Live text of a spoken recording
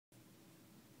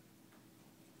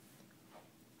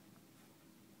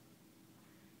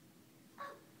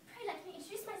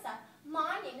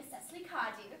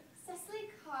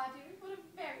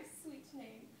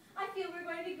feel we're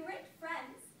going to be great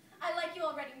friends. I like you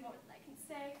already more than I can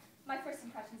say. My first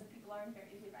impressions of people are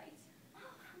invariably right. Oh,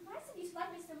 how nice of you to like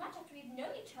me so much after we've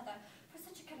known each other for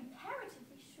such a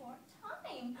comparatively short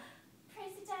time.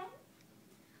 Pray sit down.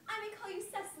 I may call you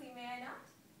Cecily, may I not?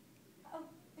 Oh,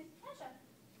 with pleasure.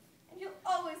 And you'll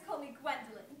always call me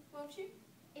Gwendolyn, won't you?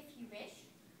 If you wish.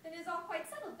 Then it is all quite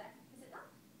settled then, is it not?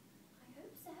 I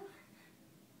hope so.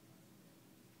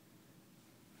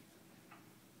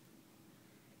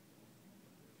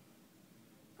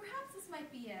 Perhaps this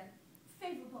might be a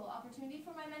favorable opportunity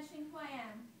for my mentioning who I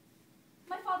am.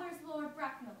 My father is Lord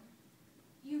Bracknell.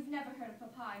 You've never heard of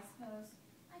Papa, I suppose?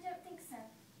 I don't think so.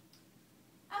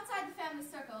 Outside the family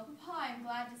circle, Papa, I'm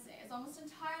glad to say, is almost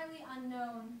entirely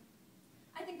unknown.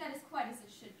 I think that is quite as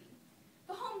it should be.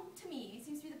 The home, to me,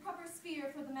 seems to be the proper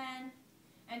sphere for the man,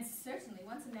 and certainly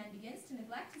once a man begins to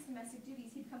neglect his domestic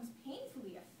duties, he becomes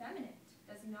painfully effeminate,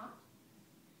 does he not?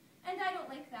 And I don't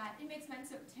like that. It makes men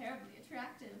so terribly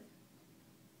attractive.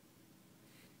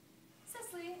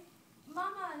 Cecily,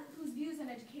 Mama, whose views on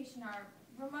education are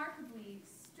remarkably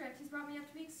strict, has brought me up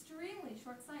to be extremely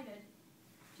short-sighted.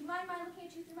 Do you mind my looking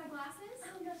at you through my glasses?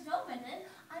 Oh, not at all, Gwendolyn.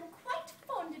 I'm quite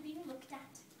fond of being looked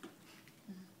at.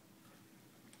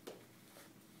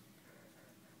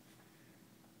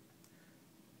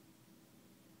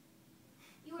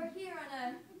 You are here on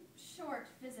a short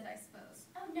visit, I suppose.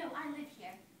 Oh, no, I live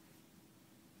here.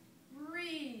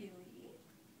 Really?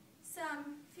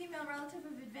 Some female relative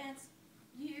of advanced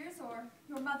years, or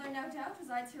your mother, no doubt,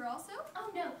 resides here also?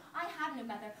 Oh, no, I have no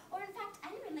mother, or in fact,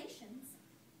 any relations.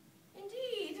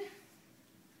 Indeed.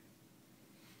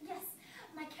 Yes,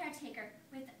 my caretaker,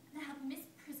 with the help of Miss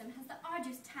Prism, has the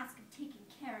arduous task of taking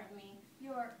care of me.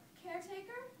 Your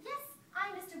caretaker? Yes,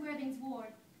 I'm Mr. Worthing's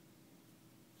ward.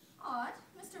 Odd.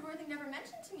 Mr. Worthing never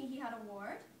mentioned to me he had a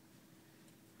ward.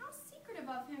 How secretive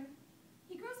of him.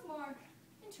 He grows more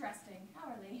interesting,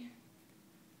 hourly.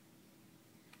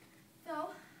 Though,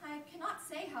 I cannot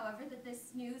say, however, that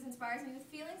this news inspires me with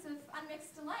feelings of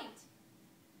unmixed delight.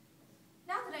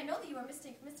 Now that I know that you are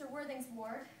Mr. Worthing's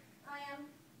ward, I am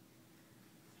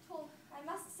told, I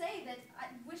must say that I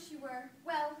wish you were,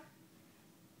 well,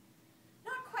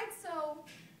 not quite so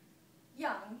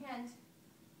young and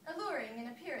alluring in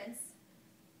appearance.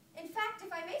 In fact,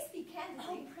 if I may speak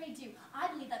candidly... Oh, pray do. I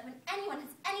believe that when anyone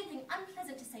has anything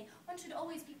unpleasant to say, one should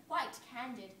always be quite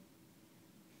candid.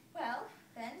 Well,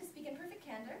 then, to speak in perfect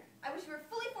candor, I wish you were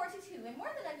fully 42 and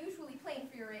more than unusually plain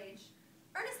for your age.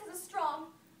 Ernest has a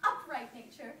strong, upright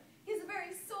nature. He is the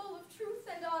very soul of truth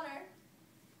and honor.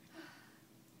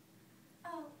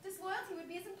 Oh, disloyalty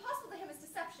would be as impossible to him as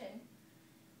deception.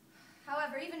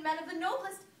 However, even men of the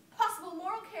noblest possible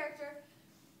moral character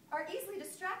are easily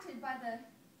distracted by the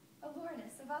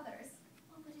allureness of others.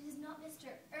 Oh, but it is not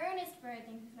Mr. Earnest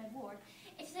Worthing who's my ward.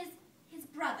 It is his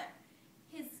brother,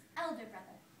 his elder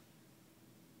brother.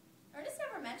 Ernest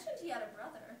never mentioned he had a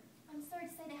brother. I'm sorry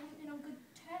to say they haven't been on good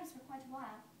terms for quite a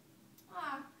while.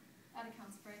 Ah, that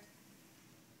accounts for it.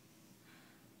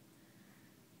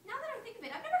 Now that I think of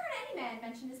it, I've never heard any man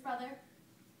mention his brother.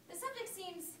 The subject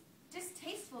seems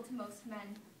distasteful to most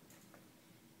men.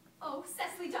 Oh,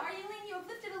 Cecily, darling, you have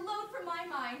lifted a load from my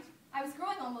mind. I was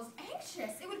growing almost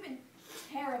anxious. It would have been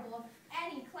terrible if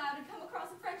any cloud had come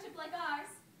across a friendship like ours.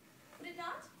 Would it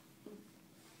not?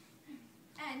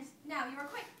 And now you are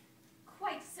quite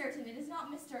certain it is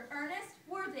not Mr. Earnest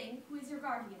Worthing who is your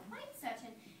guardian. Quite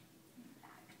certain. In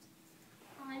fact,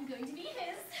 I'm going to be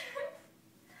his.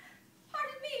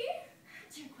 Pardon me.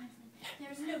 Dear Gwendolyn,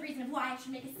 there is no reason why I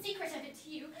should make a secret of it to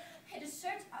you. It is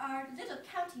sure to, our little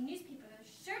county newspaper is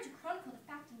sure to chronicle the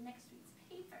fact in next week's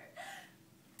paper.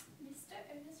 Mr.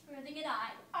 Earnest Worthing and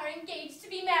I are engaged to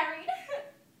be married.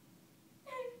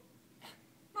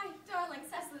 My darling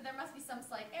Cecily, there must be some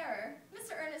slight error.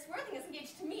 Mr. Earnest Worthing is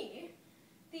engaged to me.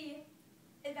 The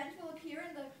event will appear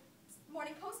in the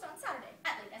Morning Post on Saturday,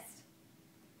 at latest.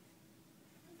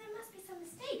 There must be some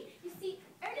mistake. You see,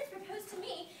 Ernest proposed to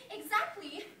me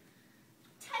exactly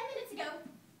 10 minutes ago.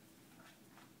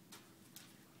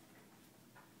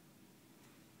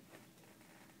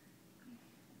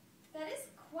 That is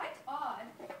quite odd,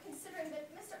 considering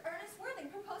that Mr. Earnest Worthing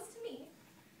proposed to me,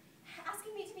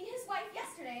 asking me to be his wife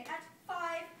yesterday at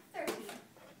 5:30.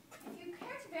 If you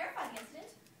care to verify the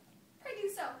incident, pray do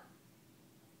so.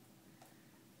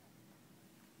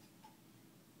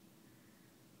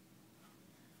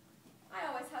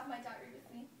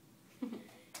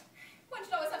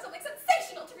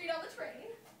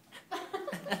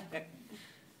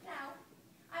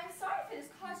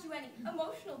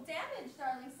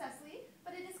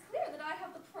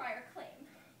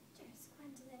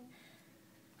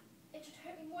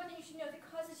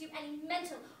 in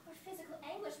mental or physical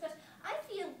anguish, but I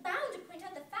feel bound to point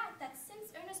out the fact that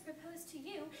since Ernest proposed to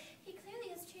you, he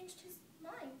clearly has changed his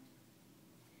mind.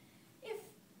 If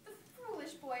the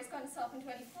foolish boy has gotten himself into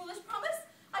any foolish promise,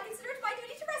 I consider it my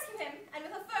duty to rescue him, and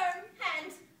with a firm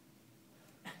hand.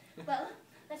 Well,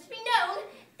 let it be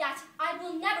known that I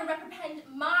will never reprehend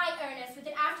my Ernest with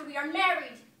it after we are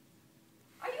married.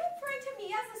 Are you referring to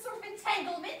me as a sort of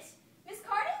entanglement? Miss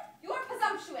Carden, you are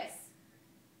presumptuous.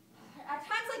 At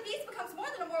times like these, it becomes more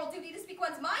than a moral duty to speak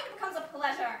one's mind. It becomes a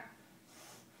pleasure.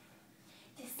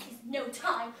 This is no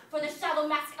time for the shallow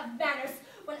mask of manners.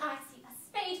 When I see a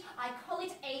spade, I call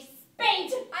it a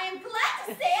spade. I am glad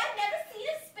to say I've never seen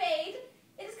a spade.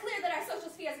 It is clear that our social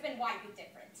sphere has been widely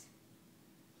different.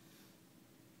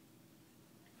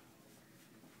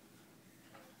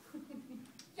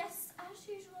 Yes, as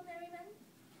usual, Merriman.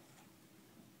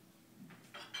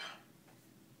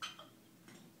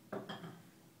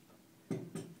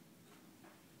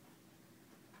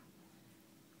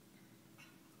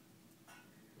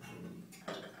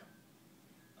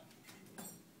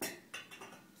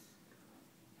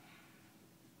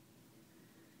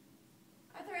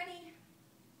 Are there any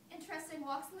interesting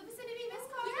walks in the vicinity, Miss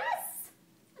Carter? Yes,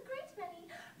 a great many.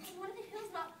 On one of the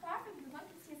hills not far from here, one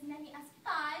can see as many as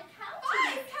 5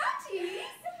 counties. 5 counties?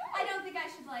 I don't think I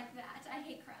should like that. I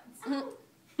hate crowds. Oh,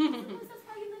 I suppose that's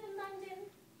how you live in London.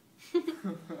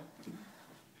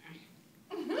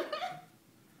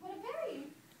 What a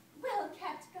very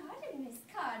well-kept garden, Miss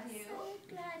Cardew. So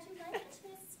glad you like it,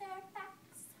 Miss Fairfax.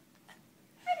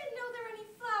 I didn't know there were any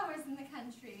flowers in the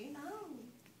country. Oh,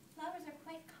 flowers are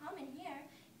quite common here,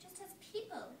 just as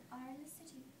people are in the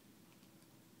city.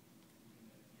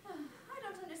 I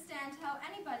don't understand how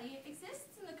anybody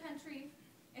exists in the country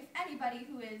if anybody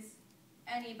who is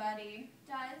anybody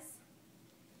dies.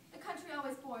 The country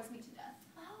always bores me to death.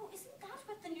 Oh, isn't that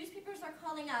what the newspapers are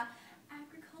calling a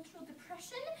agricultural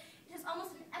depression? It is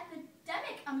almost an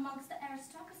epidemic amongst the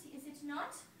aristocracy, is it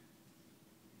not?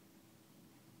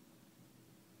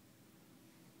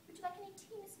 Would you like any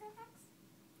tea, Miss Fairfax?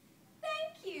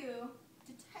 Thank you.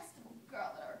 Detestable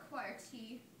girl that I require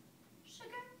tea.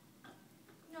 Sugar?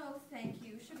 No, thank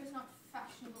you. Sugar's not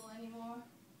fashionable anymore.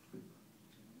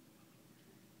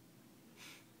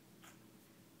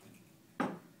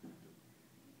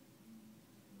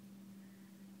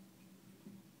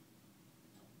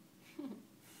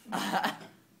 Bread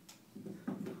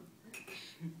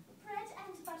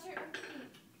and butter or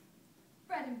cake?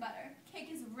 Bread and butter. Cake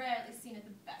is rarely seen at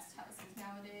the best houses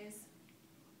nowadays.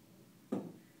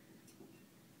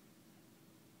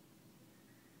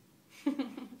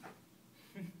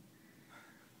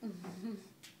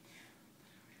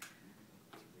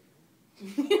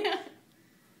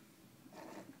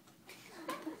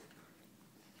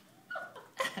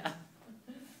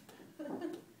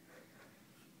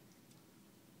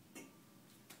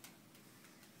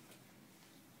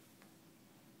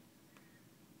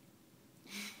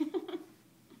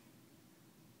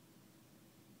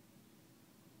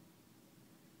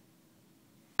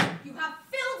 You have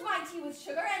filled my tea with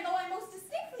sugar, and though I most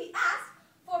distinctly asked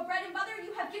for bread and butter,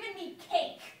 you have given me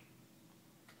cake.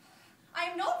 I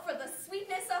am known for the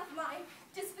sweetness of my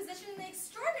disposition and the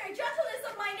extraordinary gentleness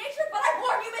of my nature, but I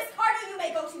warn you, Miss Carter, you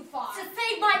may go too far. To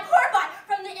save my poor boy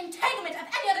from the entanglement of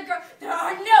any other girl, there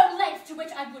are no lengths to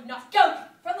which I would not go.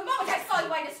 From the moment I saw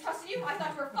you, I distrusted you. I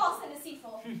thought you were false and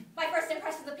deceitful. My first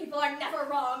impressions of people are never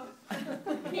wrong.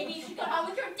 Maybe you should go on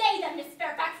with your day then, Miss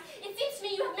Fairfax. It seems to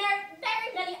me you have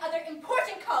very many other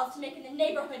important calls to make in the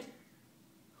neighborhood.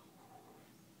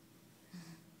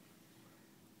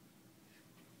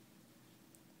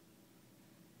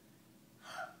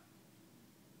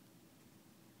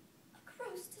 A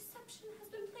gross deception has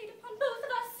been